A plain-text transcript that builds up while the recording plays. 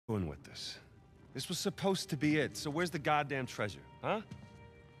doing with this? This was supposed to be it, so where's the goddamn treasure, huh?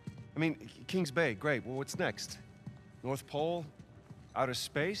 I mean, Kings Bay, great. Well, what's next? North Pole? Outer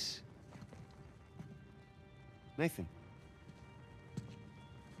space? Nathan.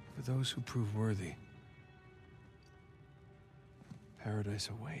 For those who prove worthy, paradise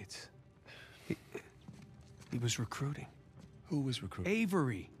awaits. He was recruiting. Who was recruiting?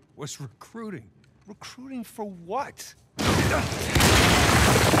 Avery was recruiting. Recruiting for what?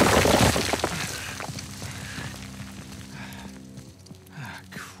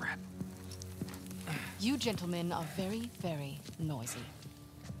 Crap. You gentlemen are very, very noisy.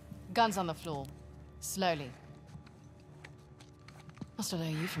 Guns on the floor. Slowly. Must have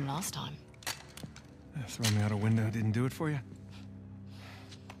known you from last time. Throwing me out a window didn't do it for you?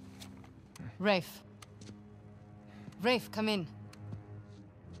 Rafe. Rafe, come in.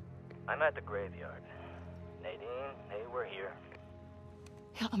 I'm at the graveyard. Nadine, hey, we're here.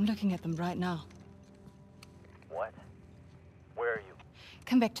 Yeah, I'm looking at them right now. What? Where are you?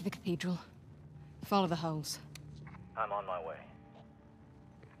 Come back to the cathedral. Follow the holes. I'm on my way.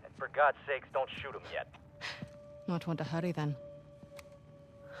 And for God's sakes, don't shoot him yet. Might want to hurry then.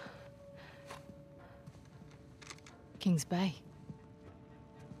 Kings Bay.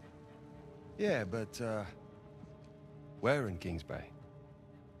 Yeah, but, where in Kings Bay?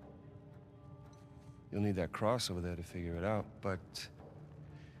 You'll need that cross over there to figure it out, but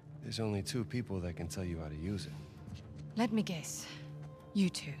there's only 2 people that can tell you how to use it. Let me guess. You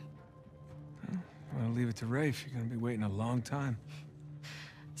two. I'll leave it to Rafe. You're gonna be waiting a long time.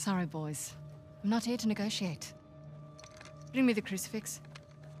 Sorry, boys. I'm not here to negotiate. Bring me the crucifix.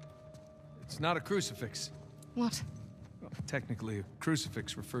 It's not a crucifix. What? Well, technically, a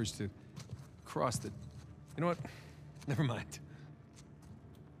crucifix refers to a cross that... You know what? Never mind.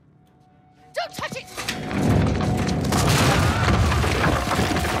 Don't touch it!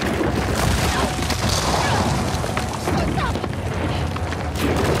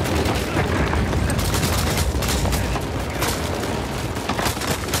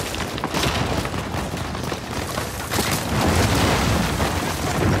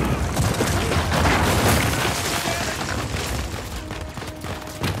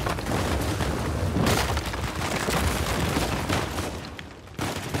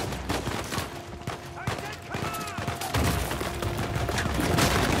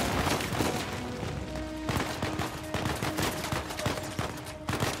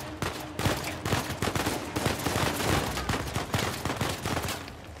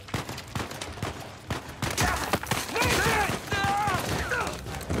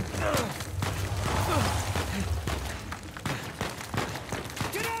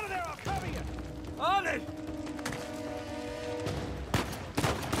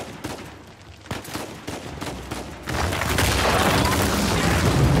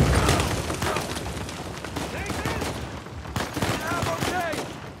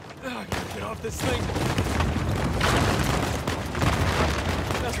 This thing.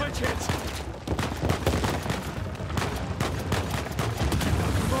 That's my chance.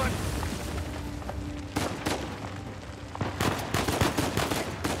 Come on.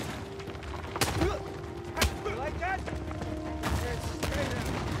 You like that? Yes, stay there.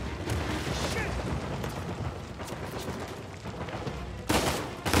 Shit!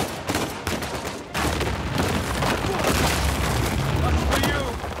 That's for you.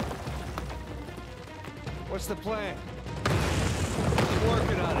 What's the plan? I'm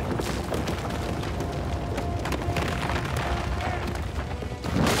working on it.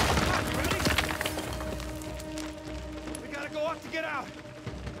 We gotta go up to get out.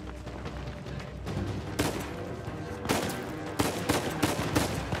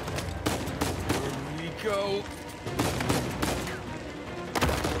 Here we go.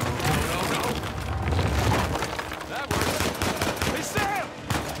 No. That works. Hey, Sam!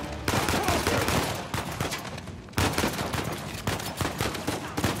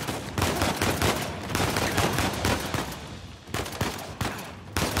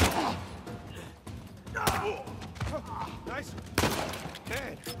 Nice.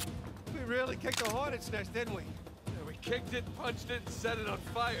 Man, we really kicked a hornet's nest, didn't we? Yeah, we kicked it, punched it, and set it on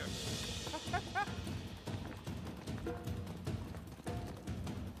fire.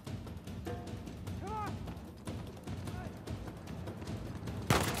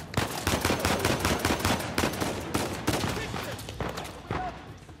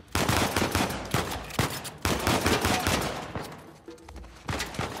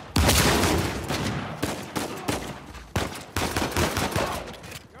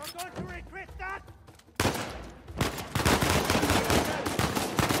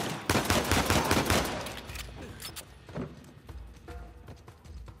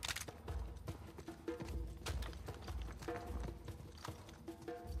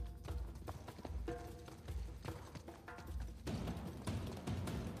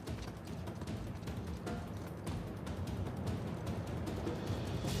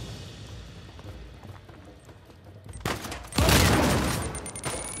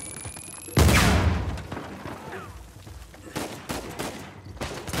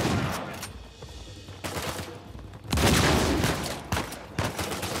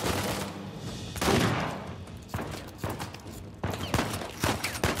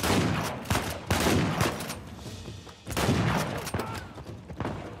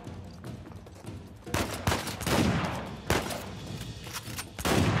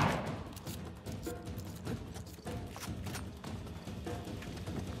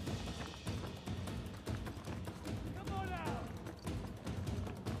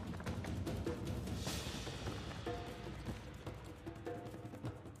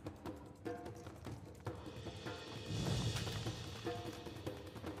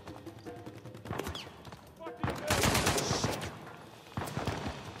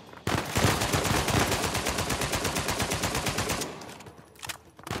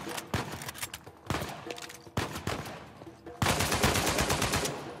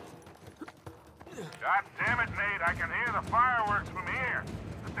 God damn it, Nate. I can hear the fireworks from here.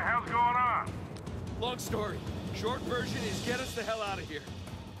 What the hell's going on? Long story. Short version is get us the hell out of here.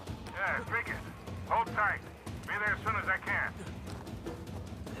 Yeah, figured. Hold tight. Be there as soon as I can.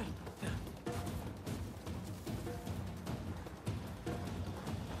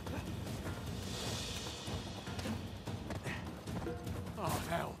 Oh,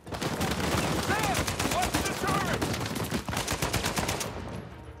 hell. Sam! Watch the turret!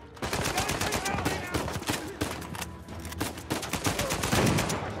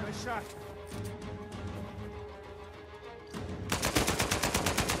 Nice shot.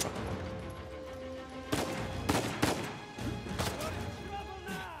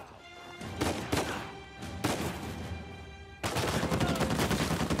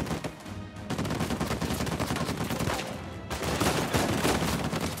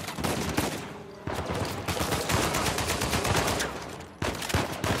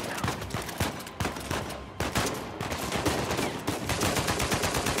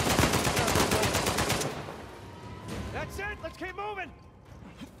 That's it! Let's keep moving!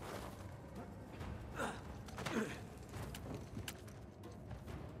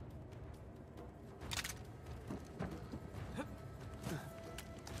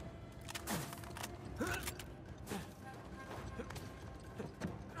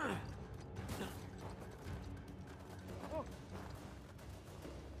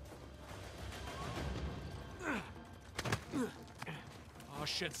 Oh,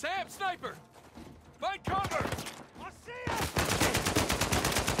 shit. Sam, sniper! Find cover! I'll see ya!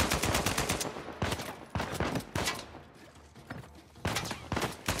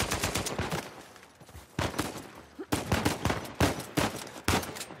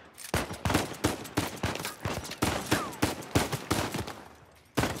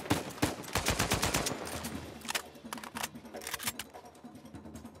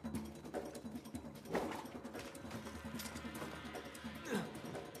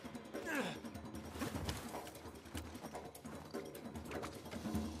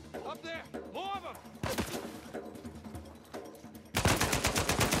 Up there! More of them!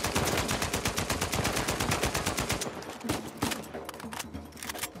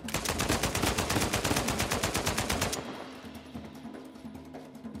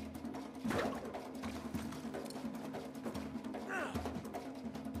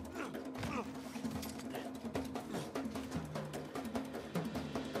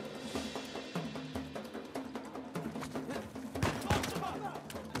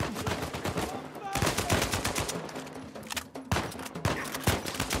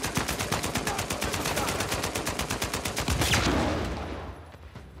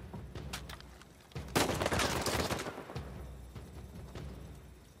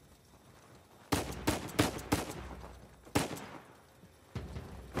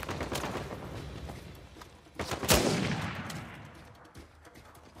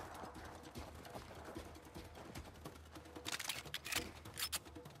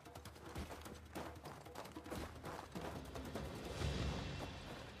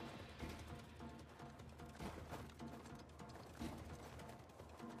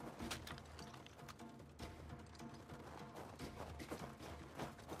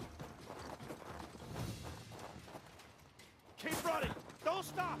 Keep running! Don't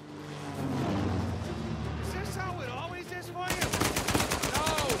stop! Is this how it always is for you?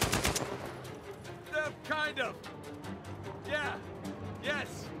 No! Kind of. Yeah.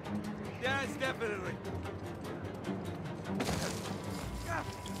 Yes. Yes, definitely.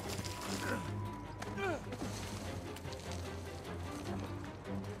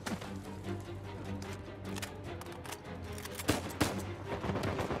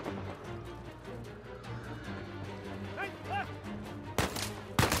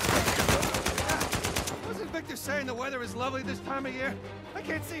 Wasn't Victor saying the weather is lovely this time of year? I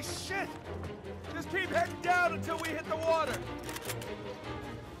can't see shit! Just keep heading down until we hit the water.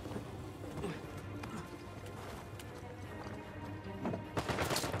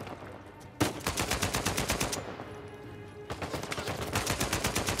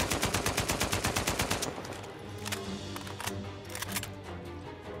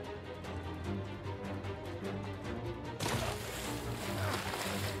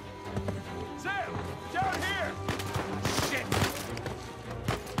 Sam! Down here! Shit!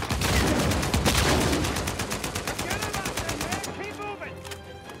 Get him out there, man!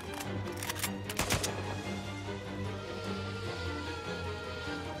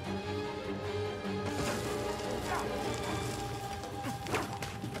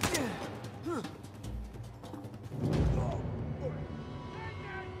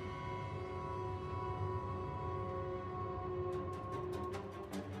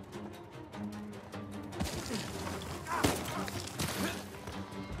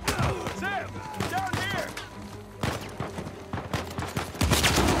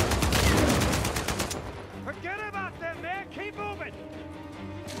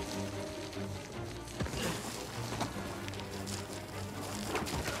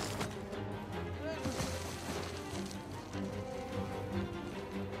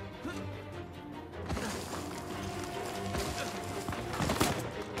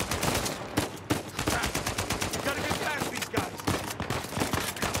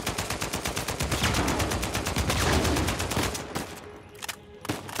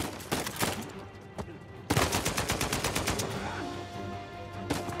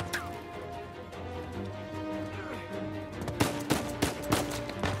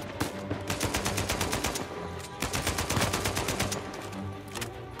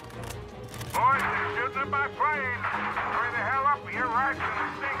 shooting at my plane. Hurry the hell up or your ride's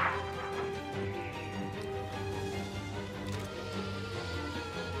gonna sink.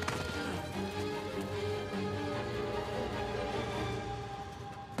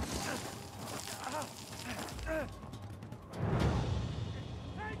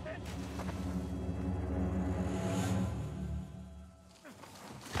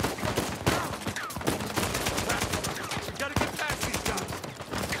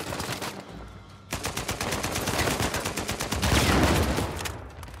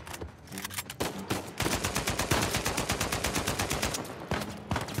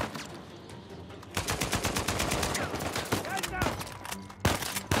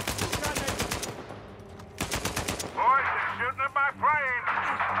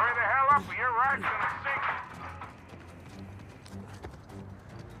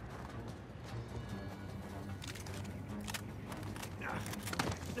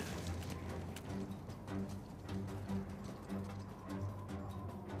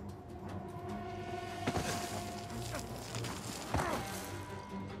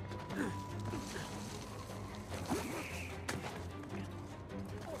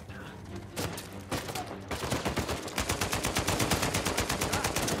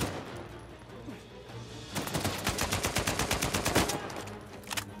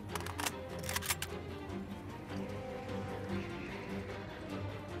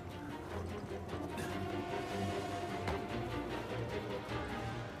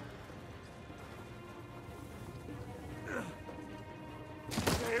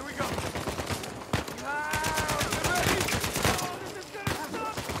 Here we go.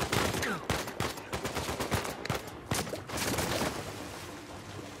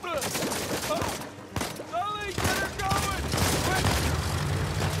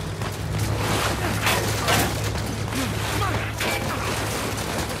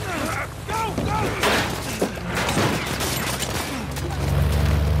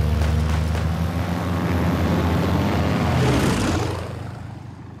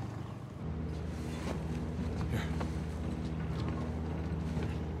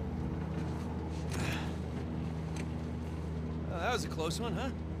 That was a close one, huh?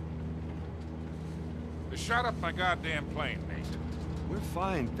 They shot up my goddamn plane, Nate. We're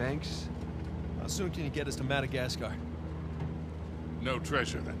fine, thanks. How soon can you get us to Madagascar? No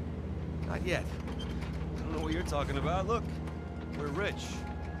treasure, then. Not yet. I don't know what you're talking about. Look, we're rich.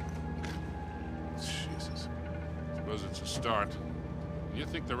 Jesus. Suppose it's a start. You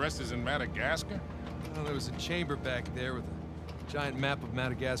think the rest is in Madagascar? Well, there was a chamber back there with a giant map of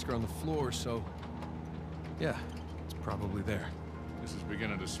Madagascar on the floor, so... yeah, it's probably there. This is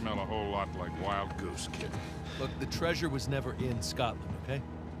beginning to smell a whole lot like Wild Goose, kid. Look, the treasure was never in Scotland, okay?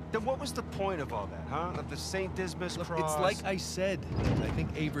 Then what was the point of all that, huh? Of the St. Dismas Look, cross? it's like I said. I think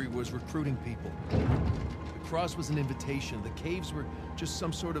Avery was recruiting people. The cross was an invitation. The caves were just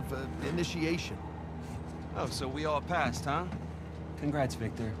some sort of initiation. Oh, so we all passed, huh? Congrats,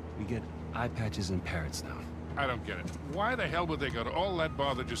 Victor. We get eye patches and parrots now. I don't get it. Why the hell would they go to all that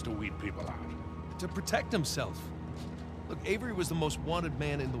bother just to weed people out? To protect himself. Look, Avery was the most wanted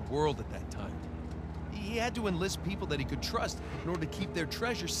man in the world at that time. He had to enlist people that he could trust in order to keep their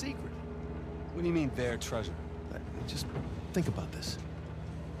treasure secret. What do you mean, their treasure? Just think about this.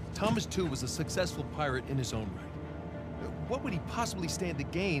 Thomas, too, was a successful pirate in his own right. What would he possibly stand to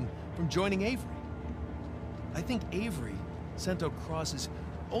gain from joining Avery? I think Avery sent out crosses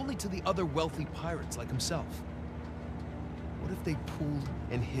only to the other wealthy pirates like himself. What if they pooled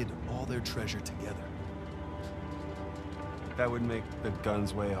and hid all their treasure together? That would make the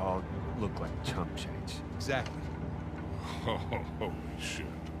Gunsway haul look like chump change. Exactly. Oh, holy shit.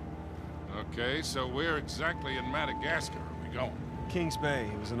 Okay, so where exactly in Madagascar are we going? Kings Bay.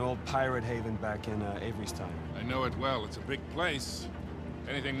 It was an old pirate haven back in Avery's time. I know it well. It's a big place.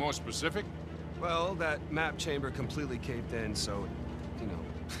 Anything more specific? Well, that map chamber completely caved in, so, you know.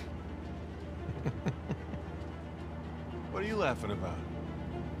 What are you laughing about?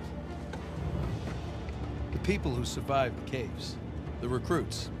 The people who survived the caves, the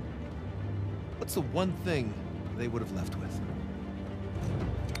recruits. What's the one thing they would have left with?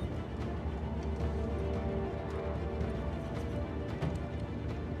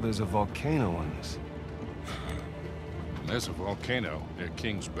 There's a volcano on this. There's a volcano near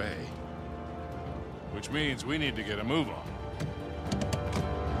Kings Bay. Which means we need to get a move on.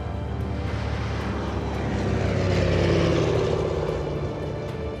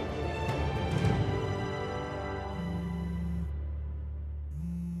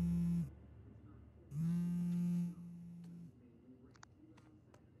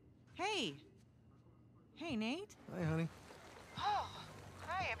 Hey. Hey, Nate. Hi, honey. Oh,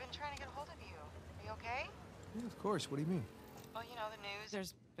 hi. I've been trying to get a hold of you. Are you okay? okay? Yeah, of course. What do you mean? Well, you know, the news.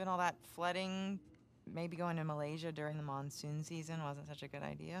 There's been all that flooding. Maybe going to Malaysia during the monsoon season wasn't such a good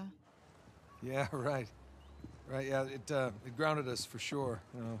idea. Yeah, right. Right, yeah, it grounded us for sure.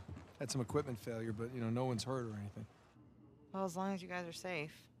 You know, had some equipment failure, but, you know, no one's hurt or anything. Well, as long as you guys are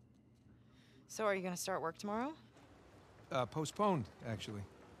safe. So, are you gonna start work tomorrow? Postponed, actually.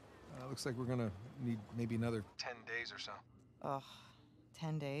 Looks like we're gonna need maybe another 10 days or so. Ugh,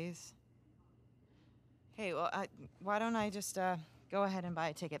 10 days. Hey, well, why don't I just go ahead and buy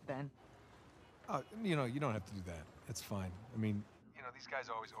a ticket then? You know, you don't have to do that. It's fine. I mean, you know, these guys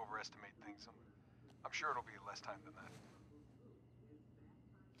always overestimate things. I'm sure it'll be less time than that.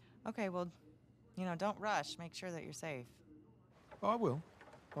 Okay, well, you know, don't rush. Make sure that you're safe. Oh, I will.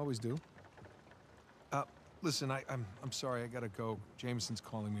 Always do. Listen, I'm sorry. I gotta go. Jameson's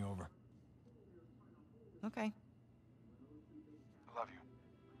calling me over. Okay. I love you.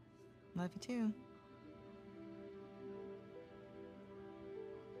 Love you too.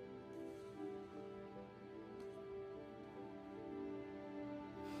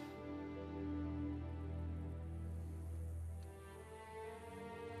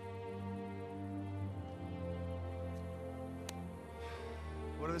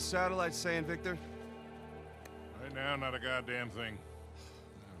 What are the satellites saying, Victor? Right now, not a goddamn thing.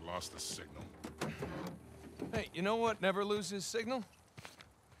 I lost the signal. Hey, you know what never loses signal?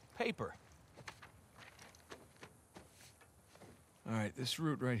 Paper. All right, this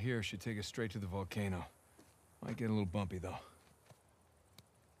route right here should take us straight to the volcano. Might get a little bumpy, though.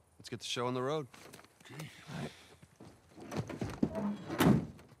 Let's get the show on the road. Okay.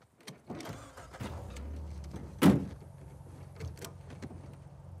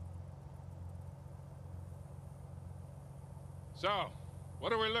 So,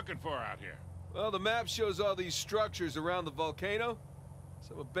 what are we looking for out here? Well, the map shows all these structures around the volcano.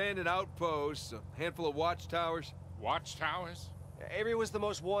 Some abandoned outposts, a handful of watchtowers. Watchtowers? Avery was the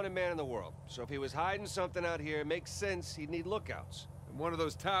most wanted man in the world, so if he was hiding something out here, it makes sense he'd need lookouts. And one of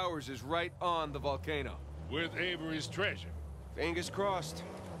those towers is right on the volcano. With Avery's treasure. Fingers crossed.